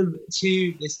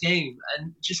 To this game,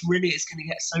 and just really, it's going to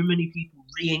get so many people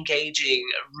re-engaging,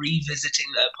 revisiting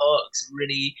their parks, and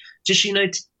really just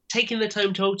taking the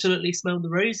time to ultimately smell the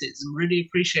roses and really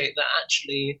appreciate that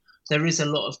actually there is a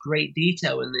lot of great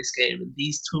detail in this game, and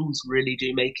these tools really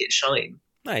do make it shine.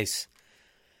 Nice.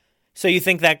 So you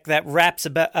think that wraps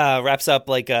up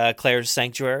like Claire's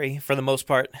Sanctuary for the most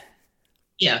part?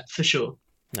 Yeah, for sure.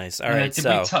 Nice. All right. Did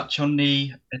we touch on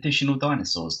the additional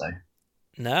dinosaurs though?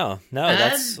 No.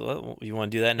 That's you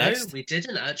want to do that next? No, we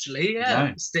didn't actually. Yeah,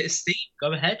 No. Steve,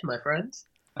 go ahead, my friend.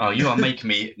 Oh, you are making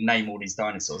me name all these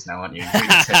dinosaurs now, aren't you? Really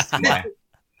testing my...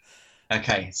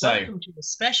 Okay, so welcome to the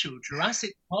special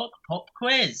Jurassic Park pop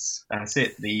quiz. That's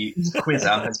it. The quizzer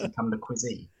has become the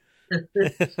quizzee.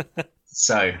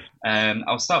 So,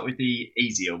 I'll start with the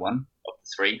easier one of the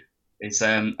three. It's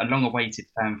a long-awaited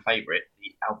fan favourite,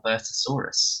 the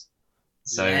Albertosaurus.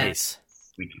 So yes.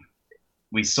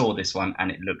 we saw this one,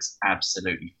 and it looks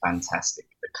absolutely fantastic.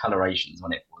 The colorations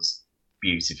on it was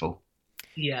beautiful.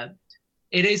 Yeah,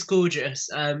 it is gorgeous.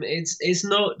 It's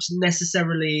not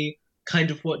necessarily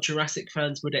kind of what Jurassic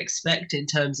fans would expect in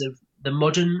terms of the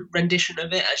modern rendition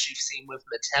of it, as you've seen with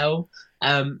Mattel.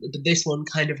 But this one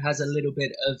kind of has a little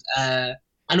bit of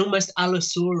an almost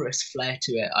Allosaurus flair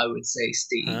to it, I would say,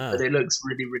 Steve. But it looks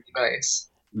really, really nice.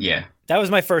 Yeah. That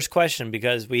was my first question,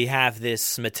 because we have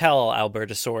this Mattel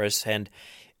Albertosaurus, and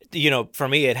for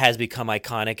me it has become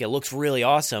iconic. It looks really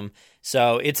awesome.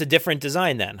 So it's a different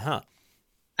design then, huh?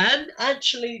 And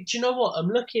actually, do you know what? I'm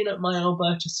looking at my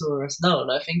Albertosaurus now,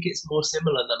 and I think it's more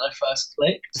similar than I first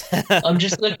clicked. I'm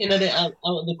just looking at it out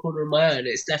of the corner of my eye, and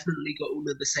it's definitely got all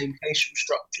of the same facial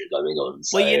structure going on.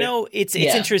 So, well, it's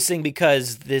interesting,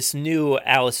 because this new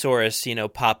Allosaurus,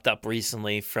 popped up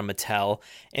recently from Mattel,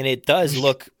 and it does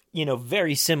look,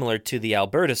 very similar to the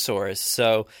Albertosaurus.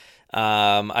 So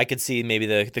I could see maybe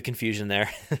the confusion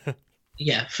there.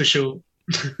 Yeah, for sure.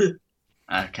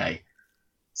 Okay.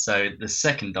 So the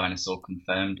second dinosaur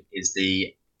confirmed is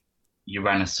the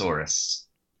Uranosaurus.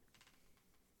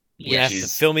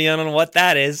 Fill me in on what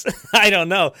that is. I don't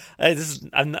know. I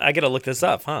got to look this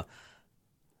up, huh?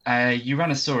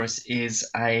 Uranosaurus is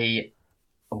a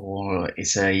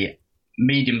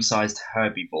medium-sized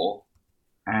herbivore,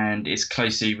 and is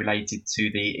closely related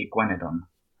to the iguanodon.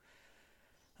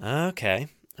 Okay,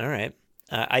 all right.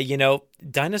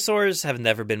 Dinosaurs have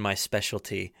never been my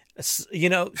specialty.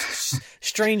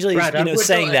 strangely, Brad, I would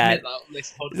saying not that. admit that on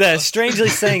this podcast. Strangely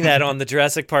saying that on the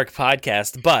Jurassic Park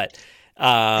podcast, but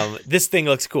this thing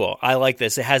looks cool. I like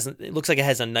this. It looks like it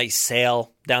has a nice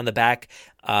sail down the back,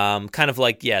 kind of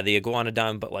like the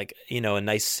Iguanodon, but like a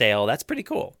nice sail. That's pretty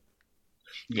cool.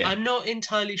 Yeah. I'm not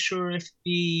entirely sure if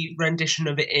the rendition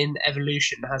of it in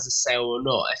Evolution has a sail or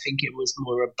not. I think it was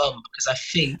more a bump because I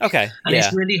think,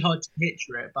 it's really hard to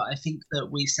picture it, but I think that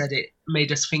we said it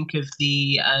made us think of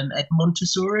the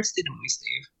Edmontosaurus, didn't we,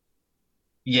 Steve?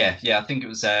 Yeah. I think it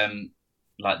was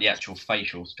like the actual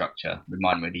facial structure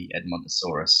reminded me of the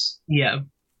Edmontosaurus. Yeah.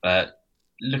 But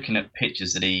looking at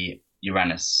pictures of the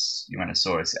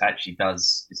Uranosaurus, it actually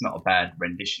does. It's not a bad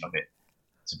rendition of it,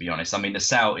 to be honest. I mean, the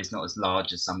sail is not as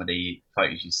large as some of the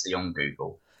photos you see on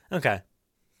Google. Okay.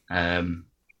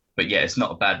 But yeah, it's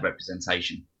not a bad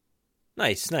representation.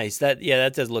 Nice.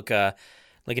 That does look like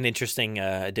an interesting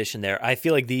addition there. I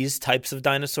feel like these types of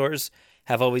dinosaurs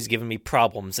have always given me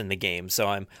problems in the game, so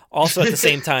I'm also at the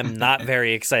same time not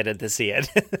very excited to see it.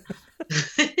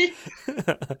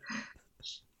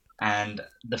 And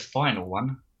the final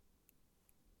one.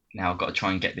 Now I've got to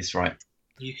try and get this right.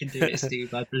 You can do it,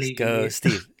 Steve. I believe in Go, you.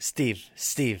 Steve.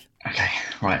 Okay,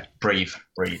 right. Breathe.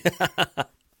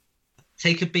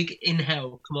 Take a big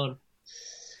inhale. Come on.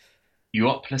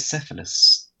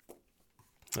 Euoplocephalus.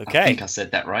 Okay. I think I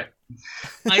said that right.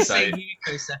 I say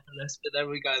Euoplocephalus, but there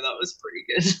we go. That was pretty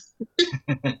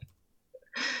good.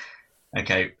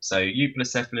 Okay, so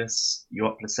Euoplocephalus,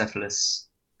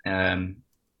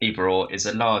 either or, is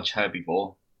a large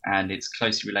herbivore, and it's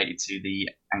closely related to the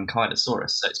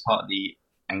Ankylosaurus. So it's part of the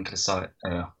Ankylosaurus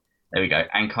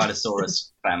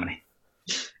family.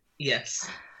 Yes.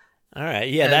 All right.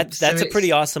 Yeah, that's a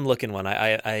pretty awesome looking one.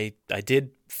 I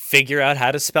did figure out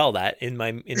how to spell that in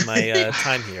my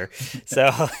time here.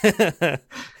 So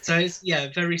So it's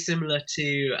very similar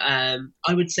to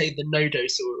I would say the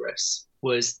Nodosaurus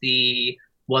was the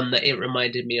one that it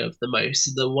reminded me of the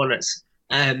most. The one that's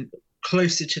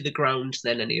closer to the ground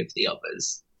than any of the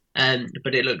others.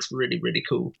 But it looks really, really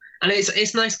cool. And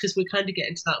it's nice because we're kind of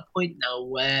getting to that point now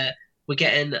where we're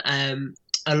getting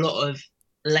a lot of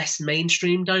less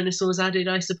mainstream dinosaurs added,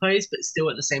 I suppose, but still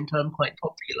at the same time quite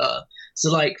popular.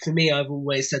 So like for me, I've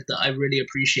always said that I really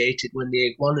appreciated when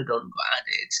the Iguanodon got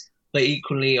added, but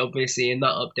equally, obviously, in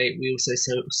that update, we also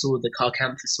saw the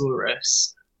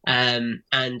Carcanthosaurus and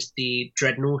the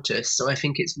Dreadnoughtus. So I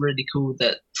think it's really cool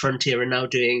that Frontier are now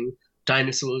doing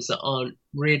dinosaurs that aren't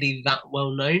really that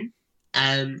well known.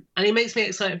 And it makes me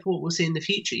excited for what we'll see in the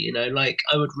future. Like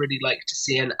I would really like to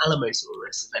see an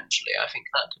Alamosaurus eventually. I think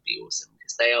that could be awesome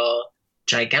because they are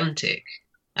gigantic.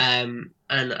 And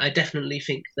I definitely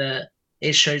think that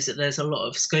it shows that there's a lot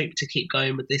of scope to keep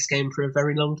going with this game for a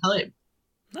very long time.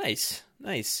 Nice.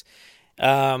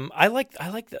 I like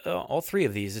all three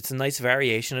of these. It's a nice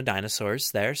variation of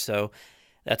dinosaurs there, so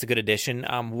that's a good addition.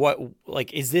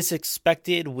 Is this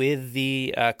expected with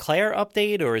the Claire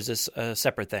update, or is this a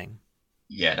separate thing?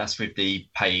 Yeah, that's with the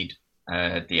paid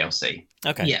DLC.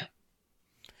 Okay. Yeah.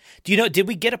 Do you know? Did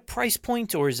we get a price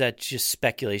point, or is that just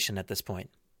speculation at this point?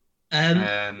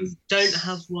 We don't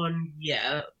have one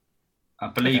yet. I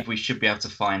believe we should be able to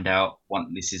find out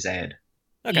once this is aired.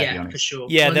 Okay. Yeah, for sure.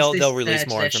 Yeah, Once they'll release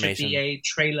more there information. There should be a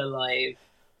trailer live,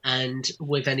 and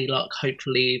with any luck,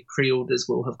 hopefully pre-orders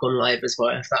will have gone live as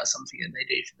well if that's something that they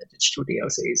do for the digital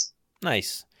DLCs.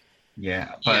 Nice.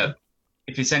 Yeah, but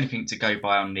if it's anything to go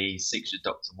by on the Secrets of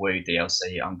Dr. Wu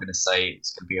DLC, I'm going to say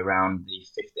it's going to be around the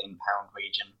 £15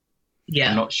 region.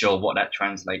 Yeah. I'm not sure what that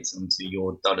translates into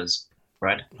your dollars,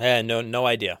 Brad. No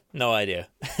idea. I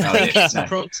think it's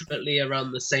approximately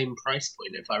around the same price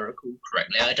point, if I recall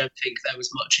correctly. I don't think there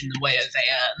was much in the way of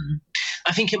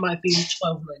I think it might be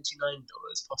 $12.99,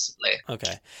 possibly.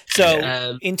 Okay.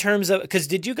 So, in terms of... Because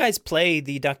did you guys play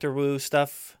the Dr. Wu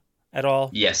stuff at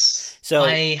all? Yes. So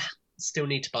I still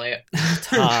need to buy it.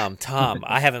 Tom,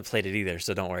 I haven't played it either,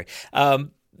 so don't worry. How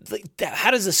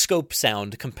does the scope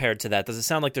sound compared to that? Does it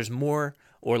sound like there's more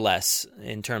or less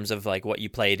in terms of like what you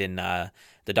played in the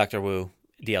Dr. Wu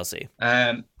DLC?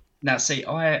 Now, see,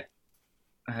 I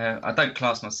don't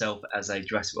class myself as a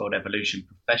Jurassic World Evolution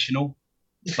professional,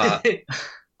 but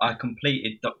I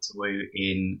completed Dr. Wu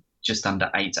in just under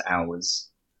 8 hours.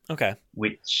 Okay.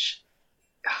 Which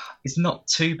is not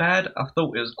too bad. I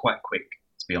thought it was quite quick,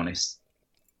 to be honest.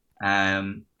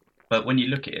 But when you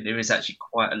look at it, there is actually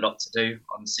quite a lot to do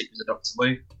on Secrets of Dr.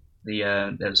 Wu.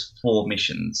 There was 4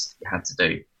 missions you had to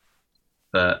do,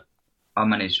 but I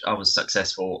was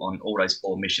successful on all those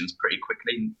 4 missions pretty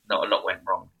quickly. Not a lot went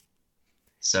wrong.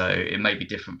 So it may be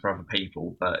different for other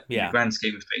people, but in the grand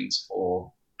scheme of things,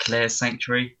 for Claire's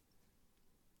Sanctuary,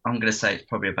 I'm going to say it's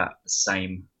probably about the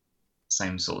same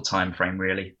sort of time frame,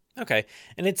 really. Okay.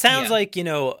 And it sounds like,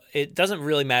 it doesn't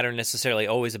really matter necessarily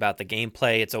always about the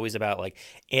gameplay. It's always about like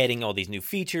adding all these new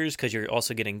features because you're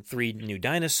also getting 3 new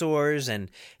dinosaurs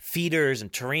and feeders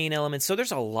and terrain elements. So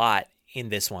there's a lot in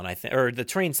this one, I think. Or the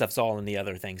terrain stuff's all in the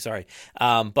other thing, sorry.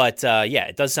 But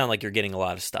it does sound like you're getting a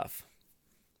lot of stuff.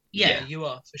 Yeah, you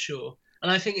are, for sure. And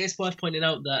I think it's worth pointing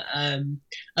out that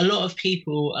a lot of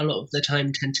people, a lot of the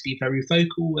time, tend to be very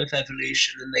vocal with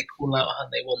Evolution and they call out how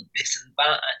they want this and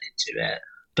that added to it.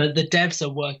 But the devs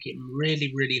are working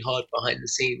really, really hard behind the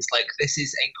scenes. Like, this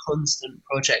is a constant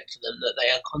project for them that they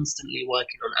are constantly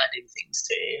working on adding things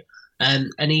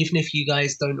to. And even if you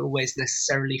guys don't always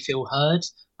necessarily feel heard,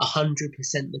 100%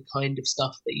 the kind of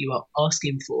stuff that you are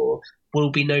asking for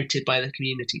will be noted by the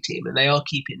community team. And they are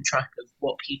keeping track of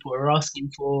what people are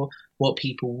asking for, what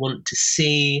people want to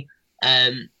see.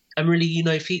 And really,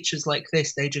 features like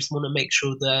this, they just want to make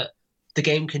sure that the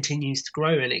game continues to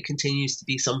grow and it continues to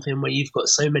be something where you've got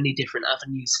so many different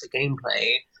avenues for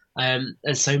gameplay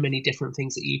and so many different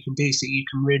things that you can do, so you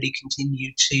can really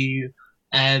continue to,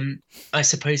 I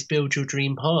suppose, build your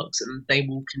dream parks, and they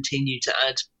will continue to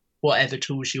add whatever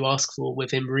tools you ask for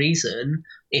within reason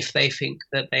if they think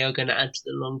that they are going to add to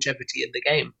the longevity of the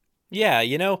game. Yeah,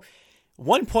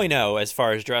 1.0, as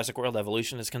far as Jurassic World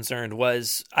Evolution is concerned,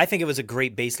 I think it was a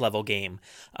great base level game.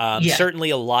 Certainly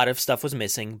a lot of stuff was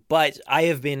missing, but I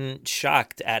have been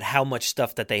shocked at how much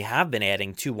stuff that they have been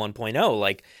adding to 1.0.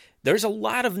 Like, there's a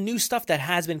lot of new stuff that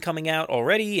has been coming out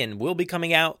already and will be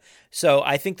coming out. So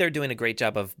I think they're doing a great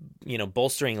job of,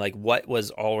 bolstering like what was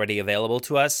already available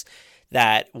to us,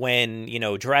 that when,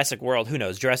 Jurassic World, who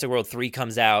knows, Jurassic World 3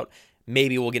 comes out,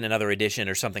 maybe we'll get another edition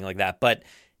or something like that. But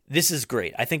this is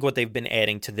great. I think what they've been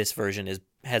adding to this version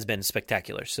has been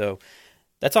spectacular. So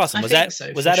that's awesome. Was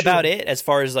that about it as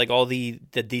far as like all the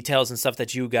details and stuff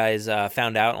that you guys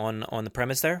found out on the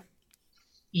premise there?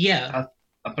 Yeah.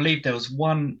 I believe there was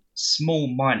one small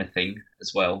minor thing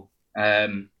as well.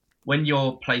 When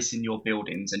you're placing your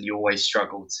buildings and you always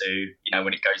struggle to,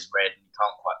 when it goes red and you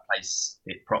can't quite place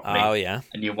it properly. Oh, yeah.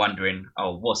 And you're wondering,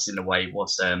 what's in the way?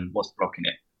 What's blocking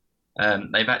it?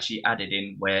 They've actually added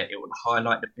in where it would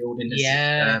highlight the building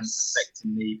that's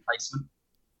affecting the placement.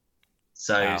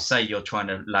 So say you're trying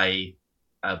to lay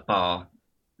a bar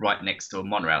right next to a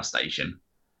monorail station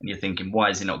and you're thinking, why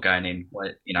is it not going in? Well,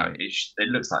 it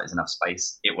looks like there's enough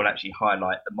space. It will actually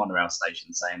highlight the monorail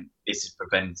station saying this is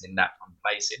preventing that from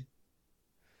placing,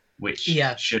 which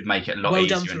should make it a lot easier in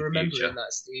the future. Well done for remembering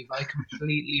that, Steve. I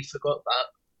completely forgot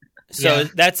that. So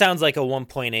that sounds like a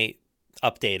 1.8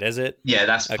 update, is it? Yeah,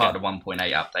 that's part of the 1.8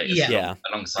 update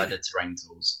alongside the terrain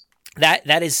tools.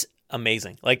 That is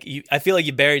amazing. Like, I feel like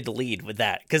you buried the lead with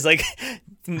that, because like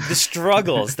the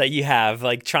struggles that you have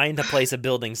like trying to place a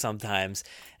building sometimes,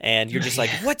 and you're just like,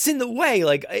 what's in the way?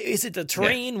 Like, is it the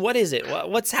terrain? What is it?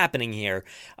 What's happening here?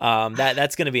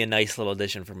 That's going to be a nice little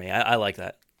addition for me. I like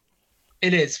that.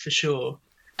 It is, for sure.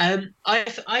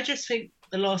 I just think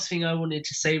the last thing I wanted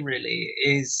to say really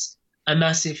is a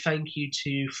massive thank you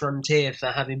to Frontier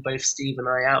for having both Steve and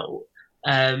I out.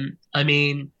 I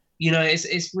mean,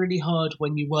 it's really hard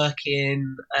when you work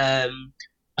in a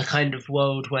kind of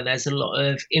world where there's a lot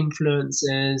of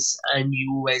influencers and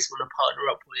you always want to partner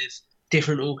up with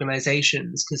different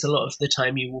organizations, because a lot of the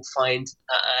time you will find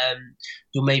that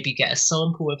you'll maybe get a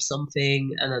sample of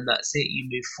something and then that's it, you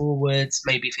move forwards,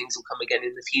 maybe things will come again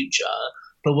in the future.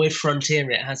 But with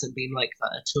Frontier, it hasn't been like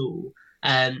that at all.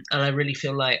 And I really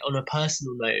feel like, on a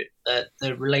personal note, that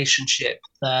the relationship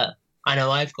that I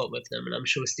know I've got with them, and I'm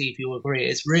sure, Steve, you'll agree,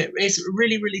 is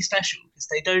really, really special, because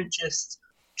they don't just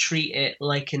treat it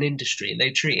like an industry. They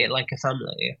treat it like a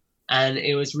family. And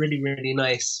it was really, really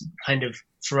nice kind of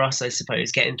for us, I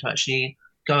suppose, getting to actually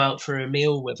go out for a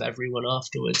meal with everyone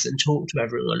afterwards and talk to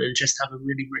everyone and just have a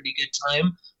really, really good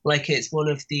time. Like, it's one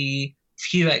of the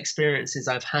few experiences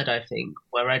I've had, I think,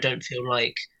 where I don't feel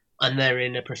like I'm there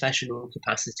in a professional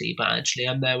capacity, but actually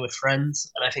I'm there with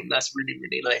friends. And I think that's really,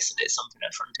 really nice. And it's something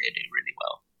that Frontier do really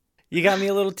well. You got me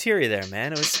a little teary there,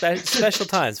 man. It was special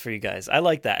times for you guys. I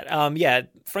like that.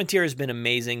 Frontier has been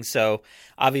amazing. So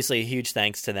obviously a huge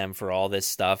thanks to them for all this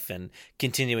stuff and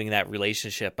continuing that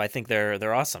relationship. I think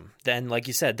they're awesome. Then, like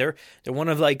you said, they're one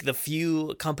of like the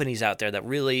few companies out there that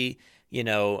really,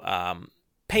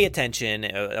 pay attention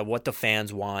what the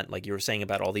fans want. Like you were saying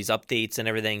about all these updates and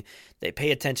everything, they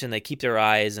pay attention. They keep their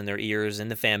eyes and their ears in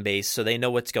the fan base, so they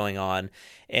know what's going on.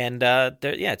 And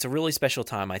it's a really special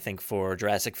time, I think, for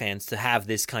Jurassic fans to have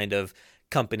this kind of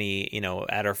company,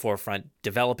 at our forefront,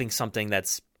 developing something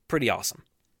that's pretty awesome.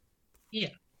 Yeah.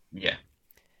 Yeah.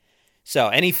 So,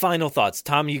 any final thoughts?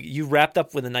 Tom, you wrapped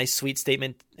up with a nice, sweet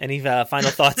statement. Any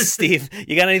final thoughts, Steve?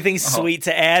 You got anything sweet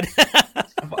to add?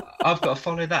 I've got to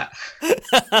follow that.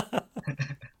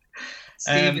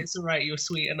 Steve, it's all right. You're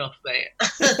sweet enough, mate.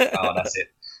 Oh, that's it.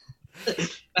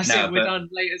 That's it. We're done.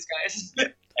 Laters, guys.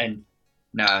 And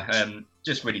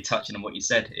just really touching on what you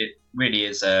said. It really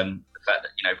is the fact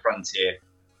that Frontier,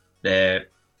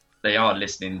 they are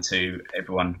listening to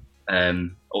everyone,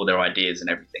 all their ideas and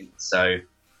everything. So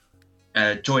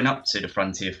join up to the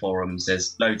Frontier forums.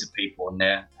 There's loads of people on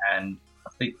there, and I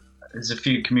think there's a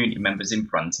few community members in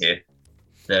Frontier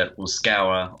that will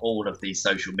scour all of these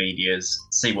social medias,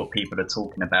 see what people are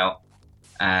talking about,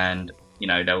 and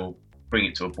they'll bring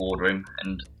it to a boardroom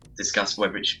and discuss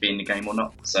whether it should be in the game or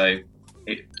not. So,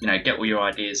 get all your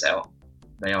ideas out.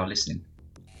 They are listening.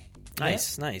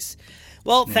 Nice.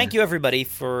 Well, thank you everybody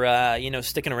for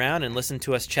sticking around and listening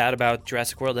to us chat about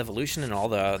Jurassic World Evolution and all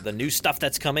the new stuff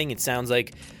that's coming. It sounds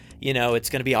like it's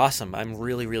going to be awesome. I'm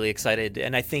really, really excited,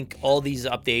 and I think all these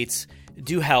updates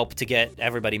do help to get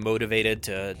everybody motivated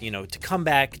to come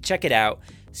back, check it out,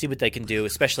 see what they can do,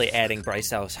 especially adding Bryce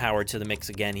Dallas Howard to the mix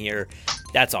again here.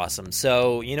 That's awesome.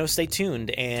 So, stay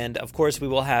tuned. And of course, we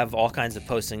will have all kinds of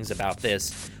postings about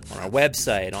this on our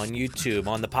website, on YouTube,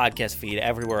 on the podcast feed,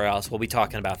 everywhere else. We'll be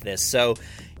talking about this. So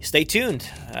stay tuned.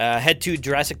 Head to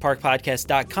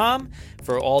JurassicParkPodcast.com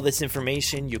for all this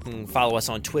information. You can follow us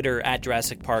on Twitter at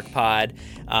Jurassic Park Pod.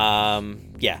 And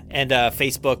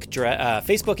Facebook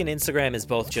and Instagram is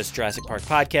both just Jurassic Park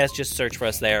Podcast. Just search for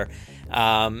us there.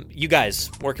 You guys,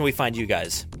 where can we find you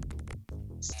guys?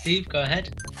 Steve, go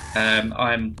ahead.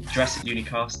 I'm Jurassic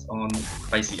Unicast on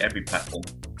basically every platform.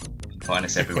 You can find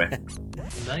us everywhere.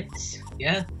 Nice.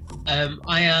 Yeah.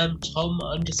 I am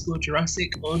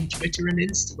Tom_Jurassic on Twitter and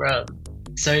Instagram.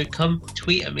 So come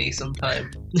tweet at me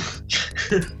sometime.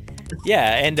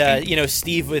 Yeah, and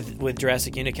Steve with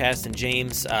Jurassic Unicast and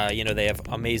James, they have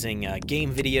amazing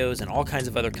game videos and all kinds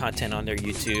of other content on their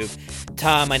YouTube.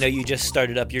 Tom, I know you just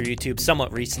started up your YouTube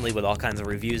somewhat recently with all kinds of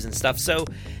reviews and stuff, so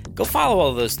go follow all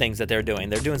of those things that they're doing.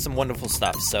 They're doing some wonderful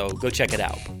stuff, so go check it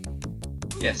out.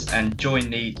 Yes, and join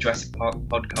the Jurassic Park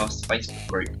Podcast Facebook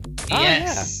group.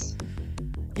 Yes.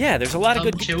 Yeah, there's a lot of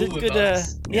good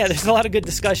yes. There's a lot of good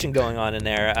discussion going on in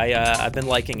there. I've been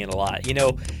liking it a lot.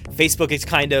 Facebook is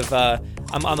kind of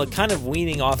I'm kind of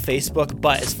weaning off Facebook,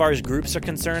 but as far as groups are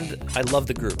concerned, I love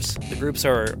the groups. The groups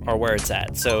are where it's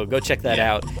at. So go check that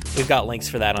out. We've got links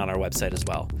for that on our website as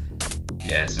well.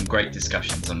 Yeah, some great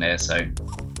discussions on there, so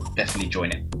definitely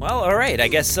join it. Well, all right. I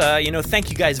guess thank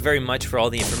you guys very much for all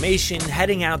the information,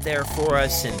 heading out there for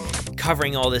us and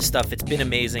covering all this stuff. It's been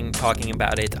amazing talking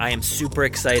about it. I am super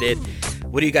excited.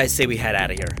 What do you guys say we head out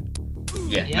of here?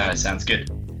 Yeah. No, it sounds good.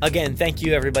 Again, thank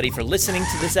you everybody for listening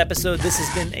to this episode. This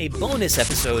has been a bonus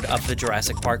episode of the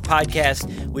Jurassic Park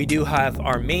Podcast. We do have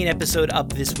our main episode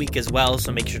up this week as well,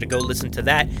 so make sure to go listen to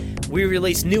that. We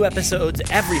release new episodes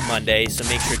every Monday, so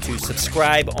make sure to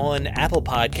subscribe on Apple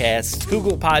Podcasts,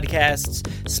 Google Podcasts,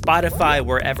 Spotify,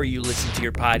 wherever you listen to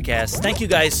your podcasts. Thank you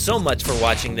guys so much for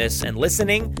watching this and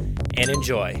listening, and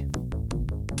enjoy.